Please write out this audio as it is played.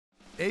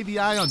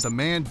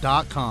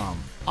aviondemand.com.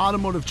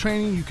 Automotive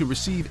training you can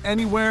receive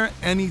anywhere,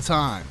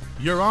 anytime.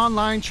 Your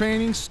online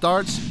training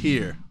starts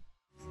here.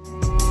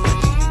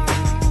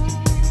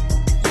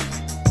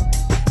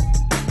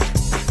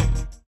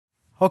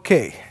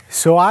 Okay,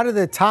 so out of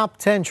the top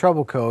 10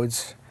 trouble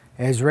codes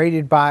as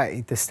rated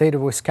by the state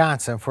of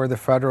Wisconsin for the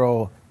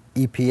federal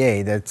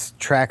EPA that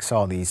tracks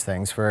all these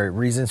things for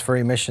reasons for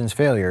emissions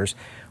failures,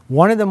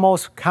 one of the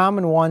most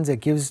common ones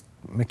that gives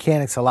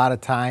mechanics a lot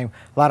of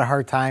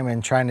hard time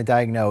in trying to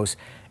diagnose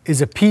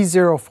is a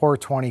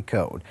P0420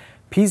 code.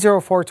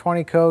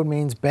 P0420 code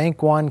means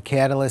bank 1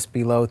 catalyst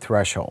below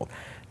threshold.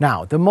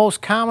 Now, the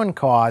most common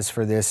cause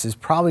for this is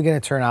probably going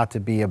to turn out to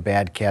be a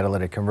bad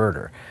catalytic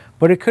converter.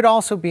 But it could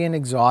also be an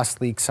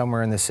exhaust leak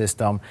somewhere in the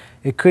system.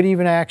 It could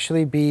even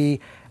actually be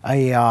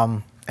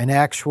an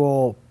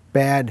actual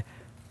bad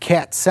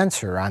CAT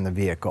sensor on the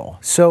vehicle.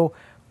 So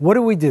what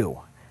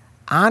do?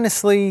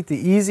 Honestly, the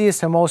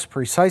easiest and most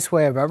precise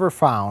way I've ever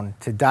found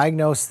to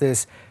diagnose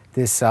this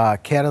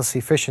catalyst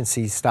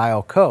efficiency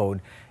style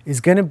code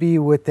is going to be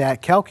with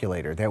that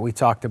calculator that we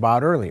talked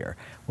about earlier.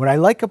 What I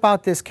like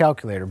about this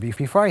calculator,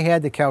 before I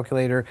had the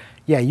calculator,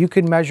 yeah, you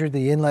could measure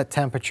the inlet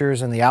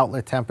temperatures and the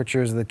outlet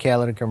temperatures of the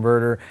catalytic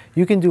converter.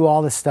 You can do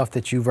all the stuff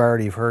that you've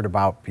already heard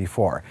about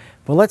before.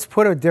 But let's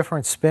put a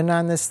different spin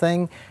on this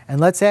thing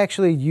and let's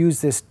actually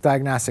use this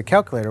diagnostic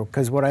calculator,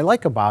 because what I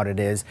like about it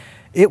is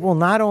it will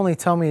not only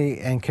tell me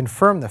and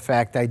confirm the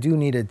fact I do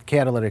need a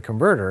catalytic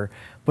converter,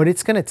 but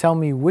it's going to tell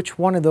me which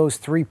one of those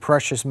 3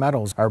 precious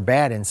metals are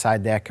bad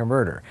inside that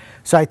converter.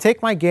 So I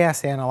take my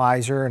gas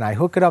analyzer and I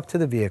hook it up to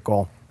the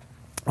vehicle.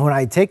 When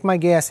I take my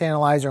gas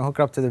analyzer and hook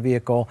it up to the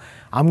vehicle,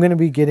 I'm going to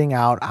be getting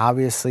out,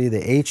 obviously, the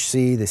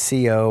HC, the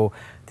CO,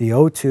 the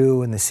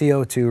O2, and the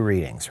CO2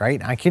 readings,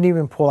 right? I can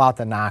even pull out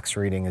the NOx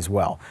reading as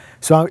well,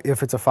 so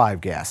if it's a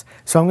 5 gas.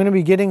 So I'm going to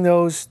be getting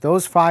those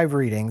 5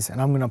 readings,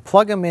 and I'm going to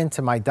plug them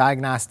into my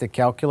diagnostic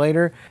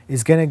calculator.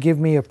 Is going to give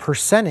me a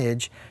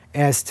percentage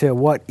as to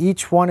what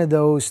each one of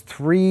those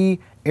 3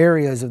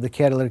 areas of the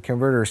catalytic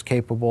converter is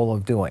capable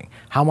of doing,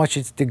 how much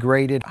it's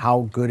degraded,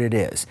 how good it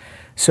is.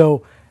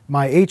 So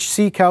my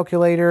HC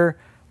calculator,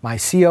 my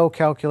CO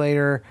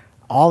calculator,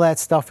 all that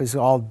stuff is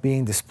all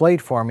being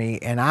displayed for me,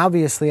 and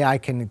obviously I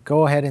can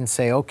go ahead and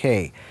say,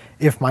 okay,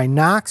 if my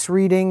NOx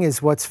reading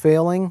is what's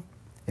failing,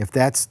 if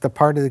that's the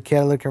part of the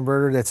catalytic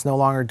converter that's no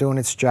longer doing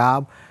its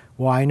job,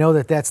 well, I know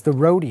that that's the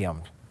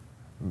rhodium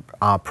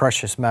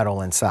precious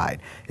metal inside.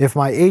 If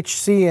my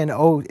HC and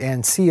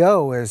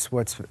CO is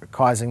what's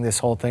causing this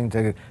whole thing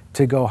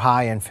to go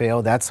high and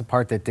fail, that's the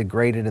part that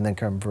degraded in the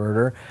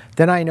converter,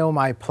 then I know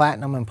my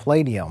platinum and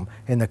palladium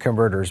in the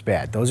converter is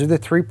bad. Those are the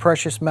 3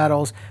 precious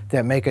metals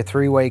that make a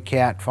 3-way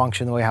CAT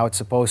function the way how it's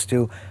supposed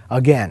to.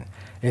 Again,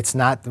 it's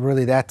not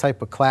really that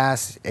type of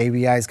class.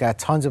 AVI's got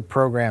tons of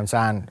programs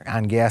on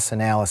gas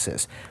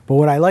analysis. But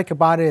what I like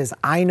about it is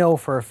I know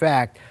for a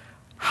fact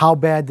how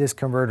bad this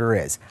converter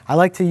is. I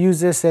like to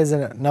use this as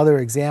another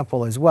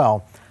example as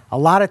well. A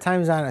lot of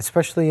times on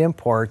especially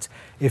imports,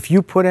 if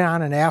you put it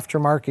on an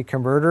aftermarket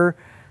converter,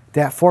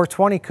 that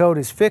 420 code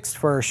is fixed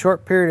for a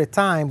short period of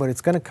time, but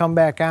it's going to come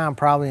back on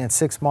probably in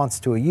 6 months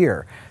to a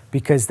year,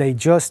 because they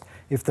just,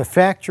 if the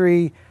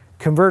factory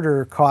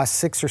converter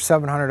costs $600 or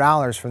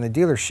 $700 from the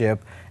dealership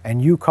and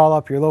you call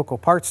up your local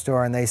parts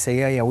store and they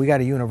say, yeah, we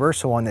got a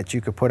universal one that you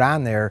could put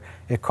on there,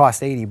 it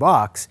costs 80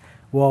 bucks.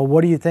 Well,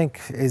 what do you think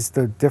is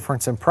the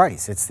difference in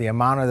price? It's the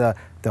amount of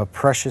the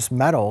precious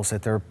metals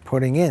that they're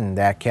putting in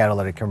that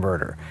catalytic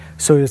converter.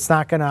 So it's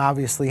not going to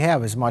obviously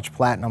have as much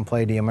platinum,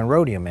 palladium, and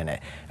rhodium in it.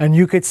 And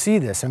you could see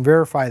this and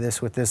verify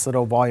this with this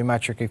little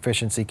volumetric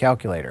efficiency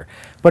calculator.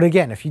 But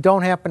again, if you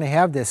don't happen to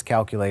have this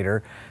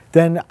calculator,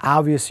 then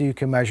obviously you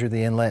can measure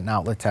the inlet and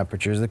outlet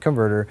temperatures of the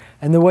converter.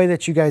 And the way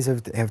that you guys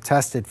have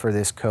tested for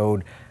this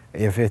code,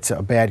 if it's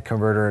a bad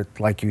converter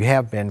like you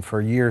have been for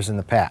years in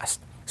the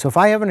past. So if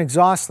I have an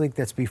exhaust leak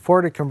that's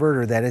before the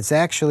converter that it's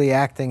actually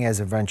acting as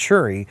a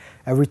venturi,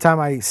 every time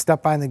I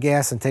step on the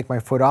gas and take my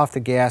foot off the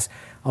gas,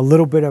 a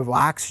little bit of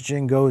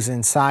oxygen goes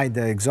inside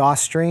the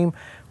exhaust stream,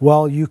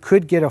 well, you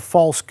could get a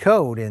false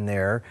code in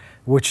there,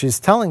 which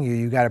is telling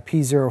you got a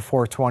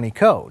P0420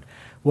 code.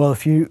 Well,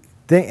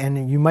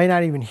 and you might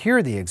not even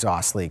hear the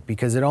exhaust leak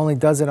because it only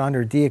does it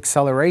under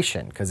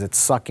deacceleration because it's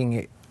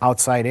sucking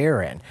outside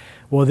air in.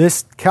 Well,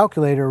 this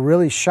calculator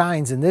really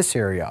shines in this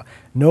area.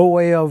 No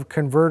way of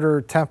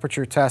converter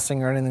temperature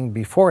testing or anything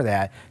before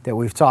that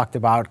we've talked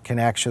about can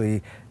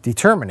actually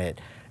determine it.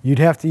 You'd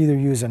have to either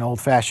use an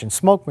old-fashioned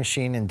smoke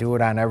machine and do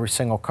it on every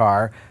single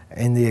car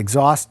in the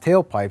exhaust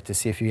tailpipe to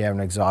see if you have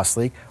an exhaust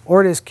leak,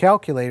 or this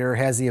calculator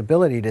has the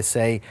ability to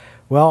say,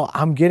 well,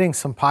 I'm getting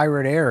some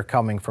pirate air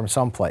coming from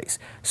someplace.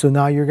 So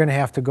now you're going to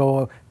have to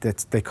go,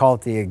 they call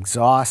it the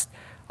exhaust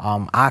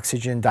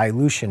oxygen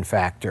dilution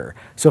factor.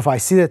 So if I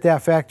see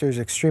that factor is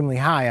extremely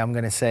high, I'm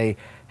going to say,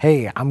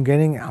 hey,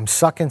 I'm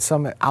sucking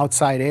some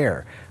outside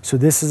air. So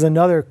this is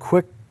another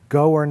quick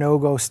go or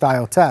no-go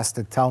style test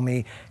to tell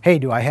me, hey,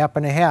 do I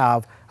happen to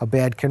have a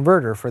bad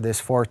converter for this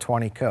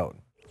 420 code?